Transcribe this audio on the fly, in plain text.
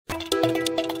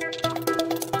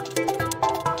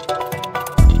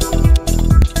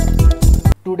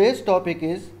Today's topic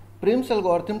is Prim's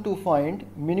algorithm to find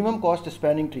minimum cost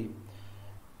spanning tree.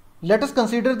 Let us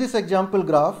consider this example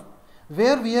graph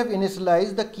where we have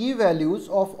initialized the key values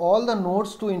of all the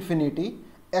nodes to infinity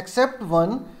except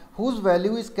one whose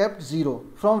value is kept 0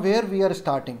 from where we are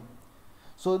starting.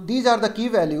 So these are the key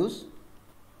values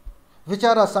which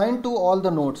are assigned to all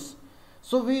the nodes.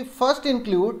 So we first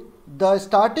include the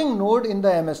starting node in the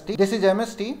MST. This is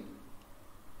MST.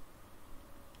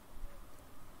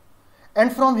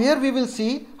 And from here we will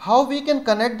see how we can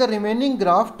connect the remaining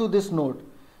graph to this node.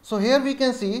 So here we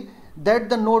can see that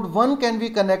the node 1 can be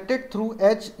connected through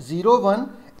H01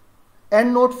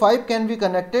 and node 5 can be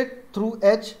connected through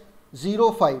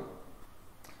H05.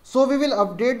 So we will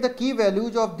update the key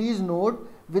values of these nodes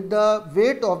with the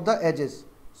weight of the edges.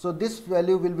 So this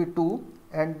value will be 2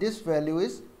 and this value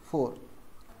is 4.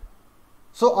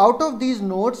 So out of these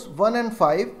nodes 1 and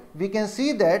 5, we can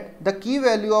see that the key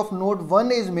value of node 1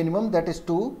 is minimum, that is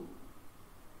 2.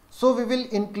 So we will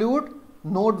include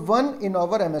node 1 in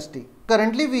our MST.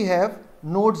 Currently we have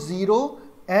node 0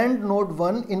 and node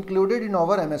 1 included in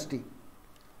our MST.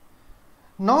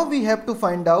 Now we have to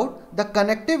find out the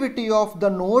connectivity of the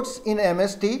nodes in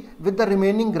MST with the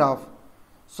remaining graph.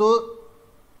 So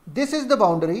this is the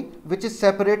boundary which is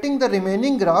separating the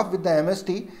remaining graph with the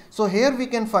MST. So here we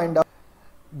can find out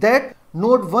that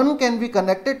node 1 can be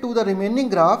connected to the remaining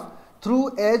graph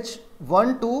through edge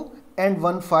 1, 2 and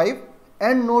 1, 5,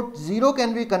 and node 0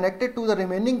 can be connected to the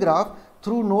remaining graph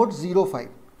through node 0, 5.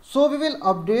 So we will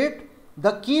update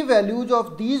the key values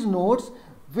of these nodes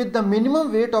with the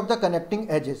minimum weight of the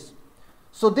connecting edges.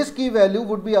 So this key value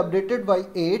would be updated by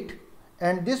 8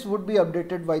 and this would be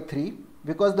updated by 3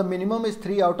 because the minimum is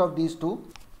 3 out of these two.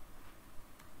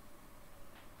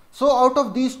 So out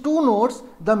of these two nodes,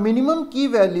 the minimum key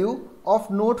value of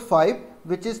node 5,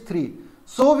 which is 3.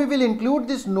 So we will include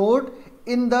this node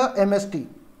in the MST.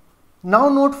 Now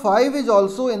node 5 is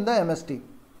also in the MST.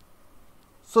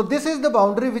 So this is the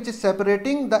boundary which is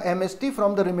separating the MST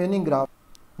from the remaining graph.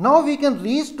 Now we can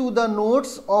reach to the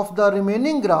nodes of the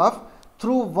remaining graph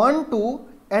through 1, 2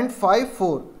 and 5,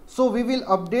 4. So we will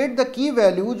update the key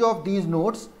values of these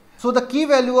nodes. So the key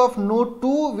value of node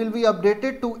 2 will be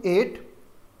updated to 8.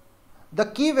 The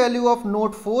key value of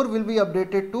node 4 will be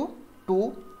updated to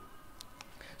 2.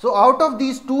 So out of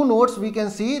these two nodes we can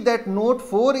see that node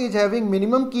 4 is having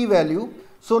minimum key value.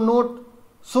 So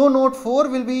node 4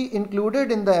 will be included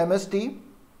in the MST.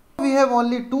 We have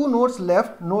only two nodes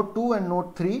left, node 2 and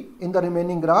node 3 in the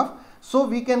remaining graph. So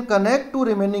we can connect to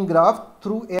remaining graph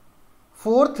through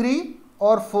 4, 3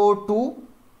 or 4, 2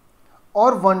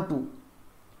 or 1, 2.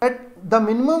 At the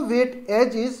minimum weight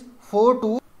edge is 4,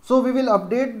 2. So we will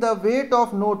update the weight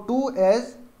of node 2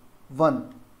 as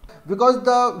 1 because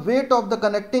the weight of the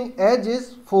connecting edge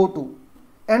is 4, 2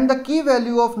 and the key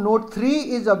value of node 3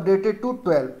 is updated to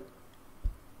 12.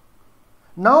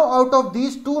 Now out of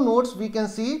these two nodes we can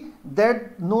see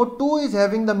that node 2 is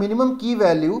having the minimum key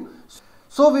value.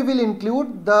 So we will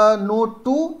include the node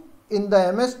 2 in the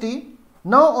MST.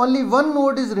 Now only one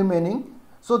node is remaining.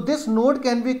 So this node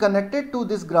can be connected to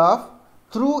this graph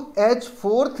through edge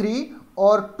 4, 3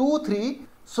 or 2, 3.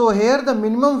 So here the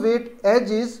minimum weight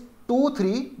edge is 2,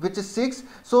 3 which is 6.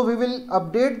 So we will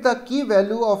update the key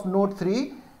value of node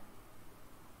 3,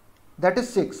 that is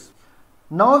 6.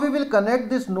 Now we will connect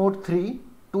this node 3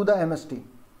 to the MST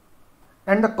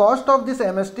and the cost of this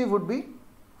MST would be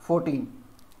 14.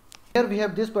 Here we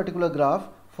have this particular graph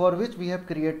for which we have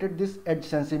created this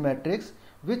adjacency matrix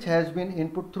which has been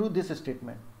input through this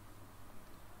statement.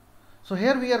 So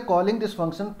here we are calling this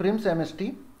function Prim's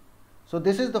MST. So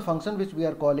this is the function which we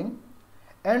are calling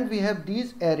and we have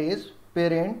these arrays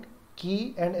parent,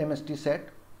 key and MST set.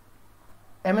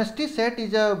 MST set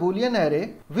is a Boolean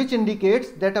array which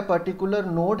indicates that a particular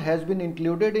node has been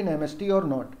included in MST or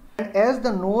not. And as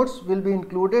the nodes will be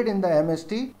included in the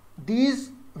MST,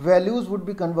 these values would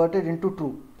be converted into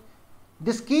true.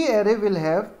 This key array will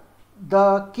have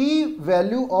the key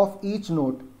value of each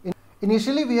node.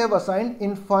 Initially we have assigned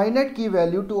infinite key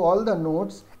value to all the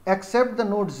nodes except the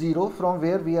node 0 from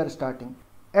where we are starting.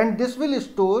 And this will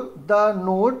store the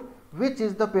node which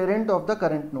is the parent of the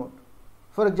current node.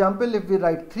 For example, if we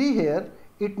write 3 here,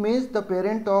 it means the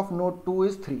parent of node 2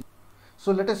 is 3.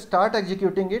 So let us start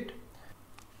executing it.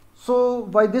 So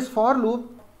by this for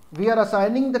loop, we are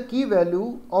assigning the key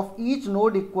value of each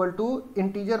node equal to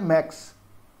integer max.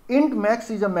 Int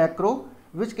max is a macro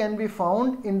which can be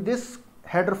found in this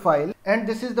header file and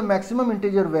this is the maximum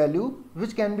integer value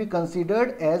which can be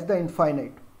considered as the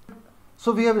infinite.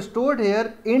 So we have stored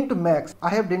here int max. I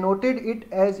have denoted it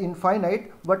as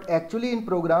infinite, but actually in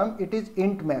program it is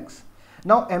int max.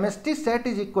 Now MST set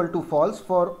is equal to false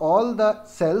for all the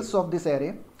cells of this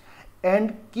array,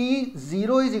 and key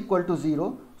 0 is equal to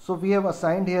 0. So we have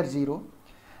assigned here 0.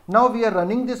 Now we are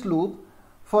running this loop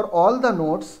for all the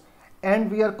nodes,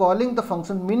 and we are calling the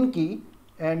function minKey,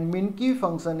 and minKey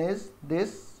function is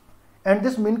this, and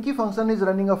this minKey function is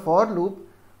running a for loop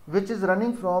which is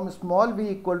running from small v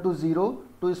equal to 0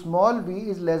 to small v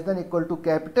is less than equal to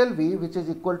capital V, which is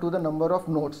equal to the number of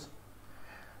nodes.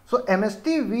 So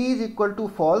MST v is equal to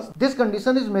false. This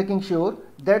condition is making sure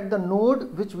that the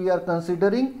node which we are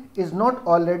considering is not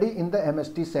already in the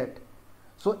MST set.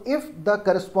 So if the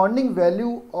corresponding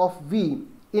value of v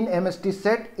in MST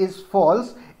set is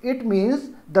false, it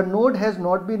means the node has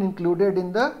not been included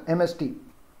in the MST.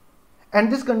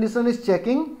 And this condition is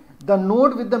checking the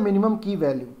node with the minimum key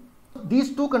value.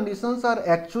 These two conditions are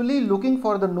actually looking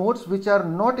for the nodes which are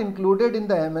not included in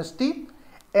the MST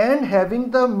and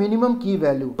having the minimum key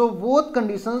value. So both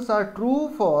conditions are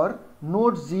true for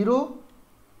node 0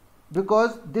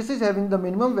 because this is having the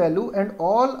minimum value and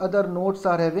all other nodes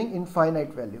are having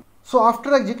infinite value. So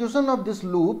after execution of this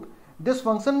loop, this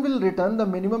function will return the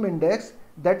minimum index,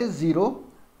 that is 0,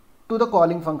 to the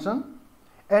calling function,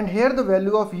 and here the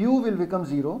value of u will become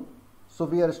 0. So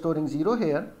we are storing 0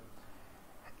 here,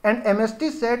 and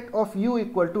MST set of u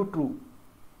equal to true.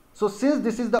 So since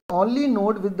this is the only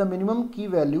node with the minimum key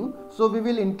value, so we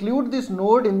will include this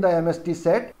node in the MST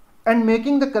set and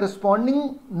making the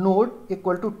corresponding node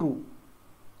equal to true.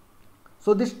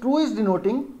 So this true is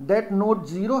denoting that node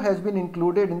 0 has been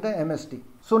included in the MST.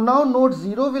 So now node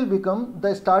 0 will become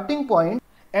the starting point,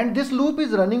 and this loop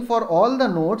is running for all the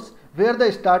nodes where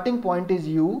the starting point is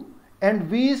u and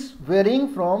v is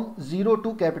varying from 0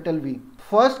 to capital V.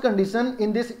 First condition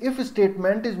in this if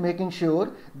statement is making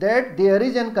sure that there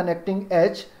is an connecting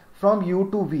edge from u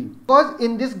to v. Because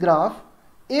in this graph,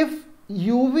 if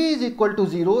uv is equal to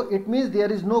 0, it means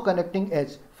there is no connecting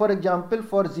edge. For example,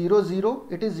 for 0 0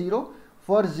 it is 0,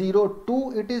 for 0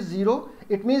 2 it is 0.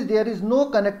 It means there is no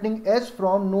connecting edge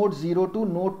from node 0 to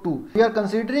node 2. We are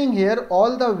considering here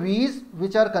all the v's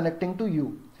which are connecting to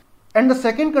u. And the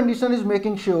second condition is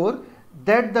making sure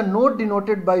that the node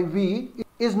denoted by v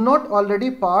is not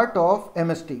already part of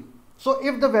MST. So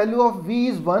if the value of v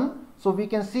is 1, so we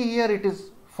can see here it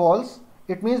is false.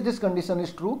 It means this condition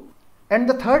is true. And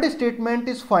the third statement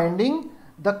is finding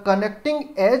the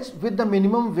connecting edge with the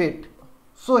minimum weight.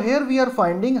 So here we are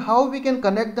finding how we can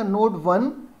connect the node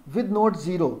 1 with node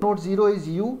 0. Node 0 is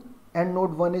u and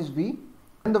node 1 is v,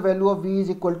 and the value of v is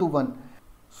equal to 1.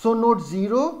 So node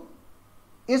 0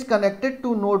 is connected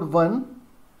to node 1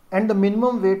 and the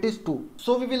minimum weight is 2.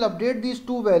 So we will update these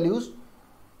two values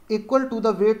equal to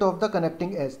the weight of the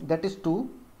connecting edge, that is 2,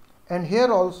 and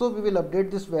here also we will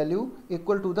update this value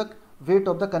equal to the weight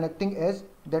of the connecting edge,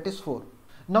 that is 4.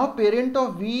 Now parent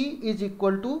of v is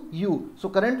equal to u. So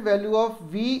current value of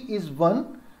v is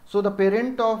 1, so the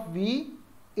parent of v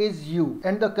is u,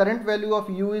 and the current value of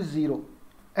u is 0.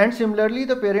 And similarly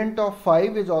the parent of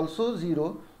 5 is also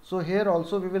 0, so here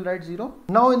also we will write 0.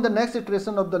 Now in the next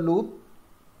iteration of the loop,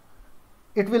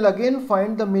 it will again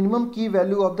find the minimum key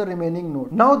value of the remaining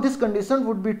node. Now this condition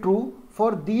would be true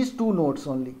for these two nodes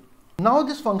only. Now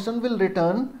this function will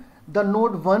return the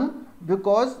node 1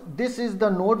 because this is the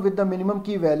node with the minimum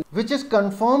key value, which is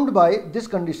confirmed by this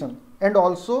condition and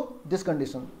also this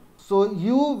condition. So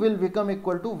u will become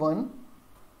equal to 1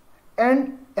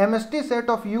 and MST set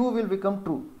of u will become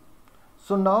true.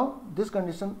 So now this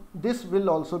condition, this will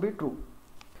also be true.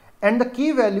 And the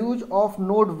key values of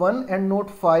node 1 and node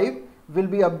 5 will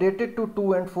be updated to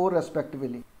 2 and 4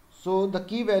 respectively. So the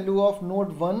key value of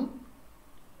node 1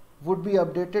 would be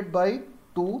updated by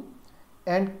 2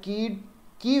 and key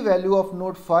value of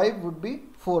node 5 would be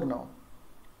 4 now.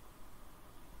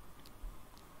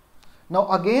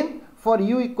 Now again for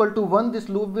u equal to 1 this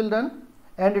loop will run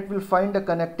and it will find a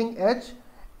connecting edge,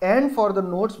 and for the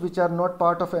nodes which are not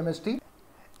part of MST,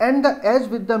 and the edge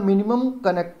with the minimum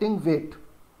connecting weight.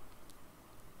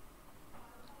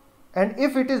 And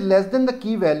if it is less than the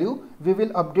key value, we will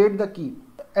update the key.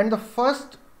 And the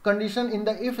first condition in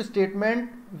the if statement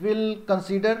will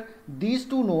consider these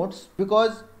two nodes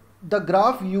because the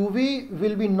graph uv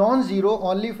will be non-zero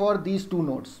only for these two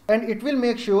nodes, and it will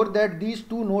make sure that these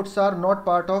two nodes are not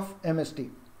part of MST.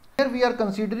 Here we are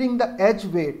considering the edge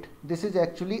weight. This is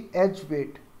actually edge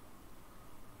weight,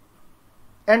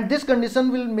 and this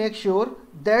condition will make sure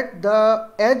that the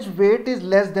edge weight is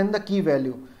less than the key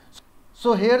value.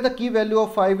 So here the key value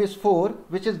of 5 is 4,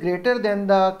 which is greater than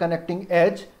the connecting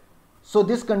edge. So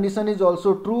this condition is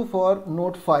also true for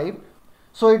node 5.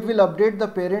 So it will update the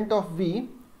parent of v.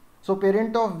 So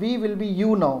parent of v will be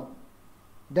u now.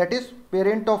 that is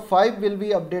parent of 5 will be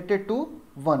updated to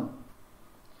 1,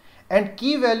 and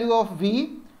key value of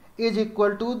V is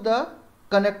equal to the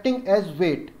connecting edge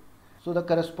weight. So the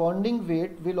corresponding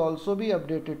weight will also be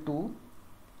updated to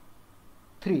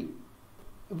 3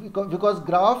 because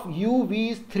graph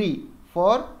UV is 3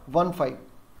 for 1, 5.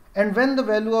 And when the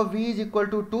value of V is equal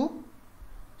to 2,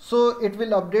 so it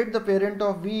will update the parent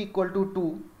of V equal to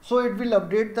 2. So it will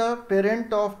update the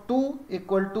parent of 2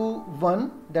 equal to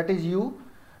 1, that is U.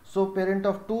 So parent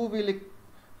of 2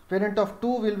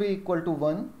 will be equal to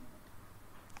 1,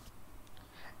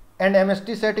 and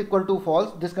MST set equal to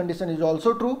false. This condition is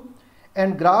also true.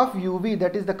 And graph UV,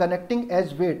 that is the connecting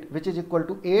edge weight, which is equal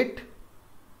to 8,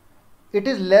 it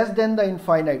is less than the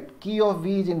infinite. Key of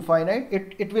V is infinite.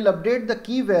 It will update the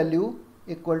key value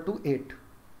equal to 8.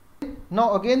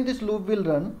 Now again this loop will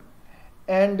run,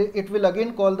 and it will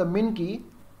again call the min key,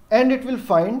 and it will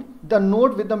find the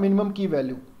node with the minimum key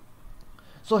value.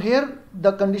 So here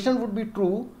the condition would be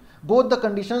true, both the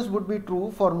conditions would be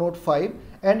true for node 5,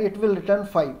 and it will return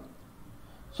 5.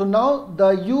 So now the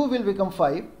U will become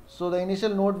 5, so the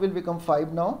initial node will become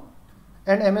 5 now,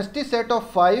 and MST set of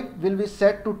 5 will be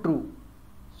set to true.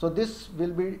 So this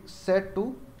will be set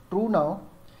to true now,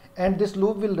 and this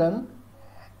loop will run,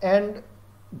 and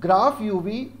graph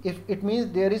UV, if it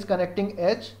means there is connecting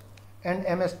edge, and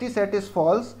MST set is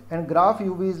false, and graph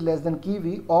UV is less than key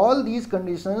V, all these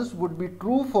conditions would be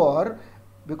true for,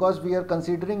 because we are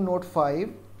considering node 5.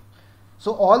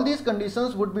 So all these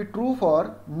conditions would be true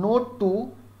for node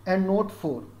 2 and node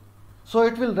 4. So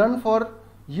it will run for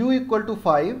U equal to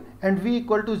 5 and V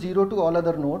equal to 0 to all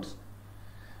other nodes.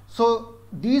 So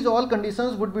these all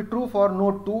conditions would be true for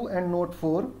node 2 and node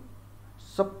 4.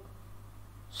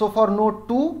 So for node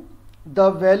 2,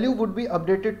 the value would be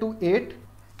updated to 8,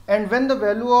 and when the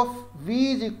value of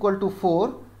V is equal to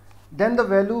 4, then the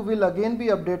value will again be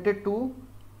updated to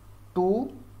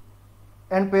 2,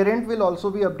 and parent will also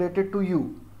be updated to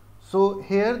U. So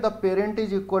here the parent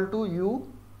is equal to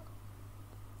U.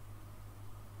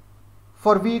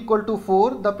 For V equal to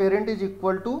 4, the parent is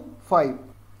equal to 5,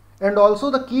 and also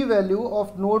the key value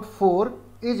of node 4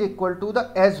 is equal to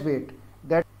the edge weight,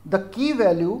 that the key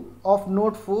value of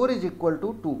node 4 is equal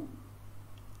to 2.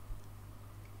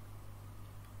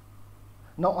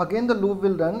 Now again the loop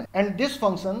will run, and this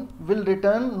function will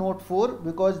return node 4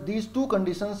 because these two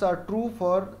conditions are true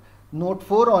for node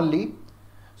 4 only.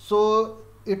 So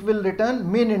it will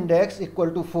return min index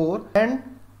equal to 4, and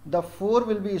the 4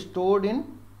 will be stored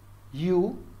in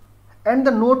U, and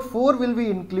the node 4 will be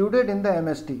included in the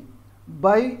MST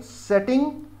by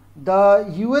setting the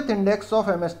uth index of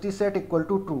MST set equal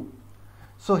to true.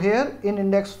 So here in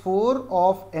index 4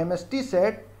 of MST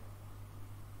set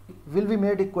will be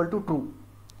made equal to true.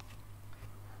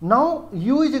 Now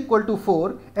U is equal to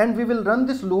 4, and we will run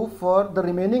this loop for the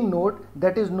remaining node,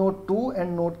 that is node 2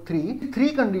 and node 3.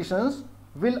 Three conditions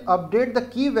will update the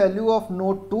key value of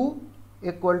node 2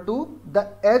 equal to the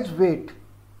edge weight,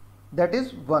 that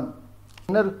is 1.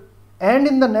 And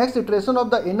in the next iteration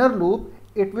of the inner loop,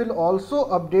 it will also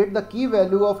update the key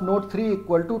value of node 3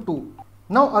 equal to 2.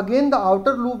 Now again the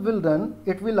outer loop will run.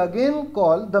 It will again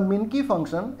call the min key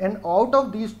function, and out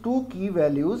of these two key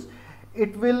values,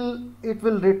 it will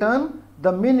return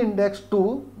the min index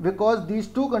 2 because these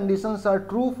two conditions are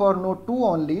true for node 2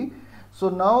 only. So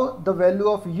now the value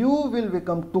of U will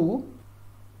become 2,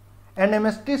 and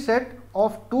MST set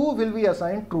of 2 will be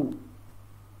assigned true.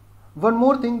 One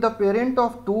more thing, the parent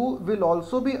of 2 will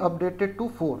also be updated to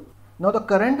 4. Now the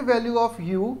current value of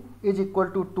U is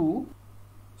equal to 2.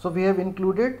 So we have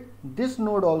included this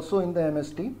node also in the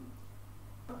MST.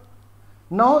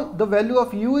 Now the value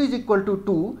of U is equal to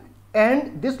 2,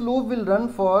 and this loop will run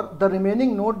for the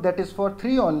remaining node, that is for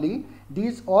 3 only.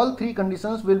 These all three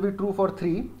conditions will be true for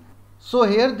 3. So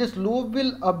here this loop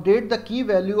will update the key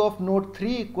value of node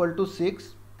 3 equal to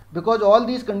 6 because all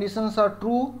these conditions are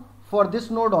true for this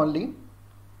node only.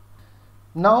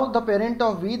 Now the parent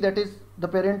of V, that is the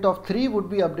parent of 3, would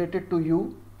be updated to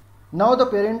U. Now the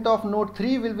parent of node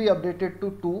 3 will be updated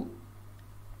to 2.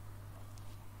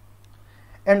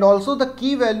 And also the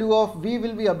key value of V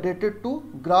will be updated to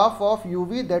graph of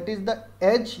UV, that is the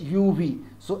edge UV.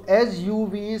 So edge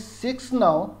UV is 6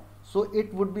 now, so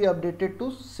it would be updated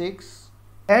to 6.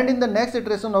 And in the next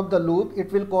iteration of the loop,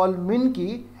 it will call min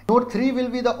key. Node 3 will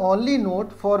be the only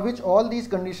node for which all these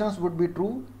conditions would be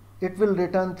true. It will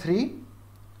return 3.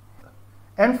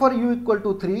 And for U equal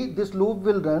to 3, this loop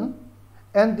will run,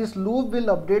 and this loop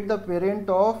will update the parent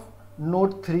of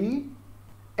node 3,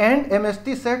 and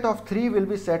MST set of 3 will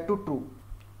be set to true.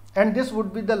 And this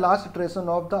would be the last iteration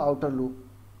of the outer loop.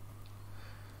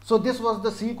 So this was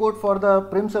the C code for the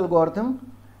Prim's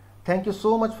algorithm. Thank you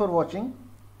so much for watching.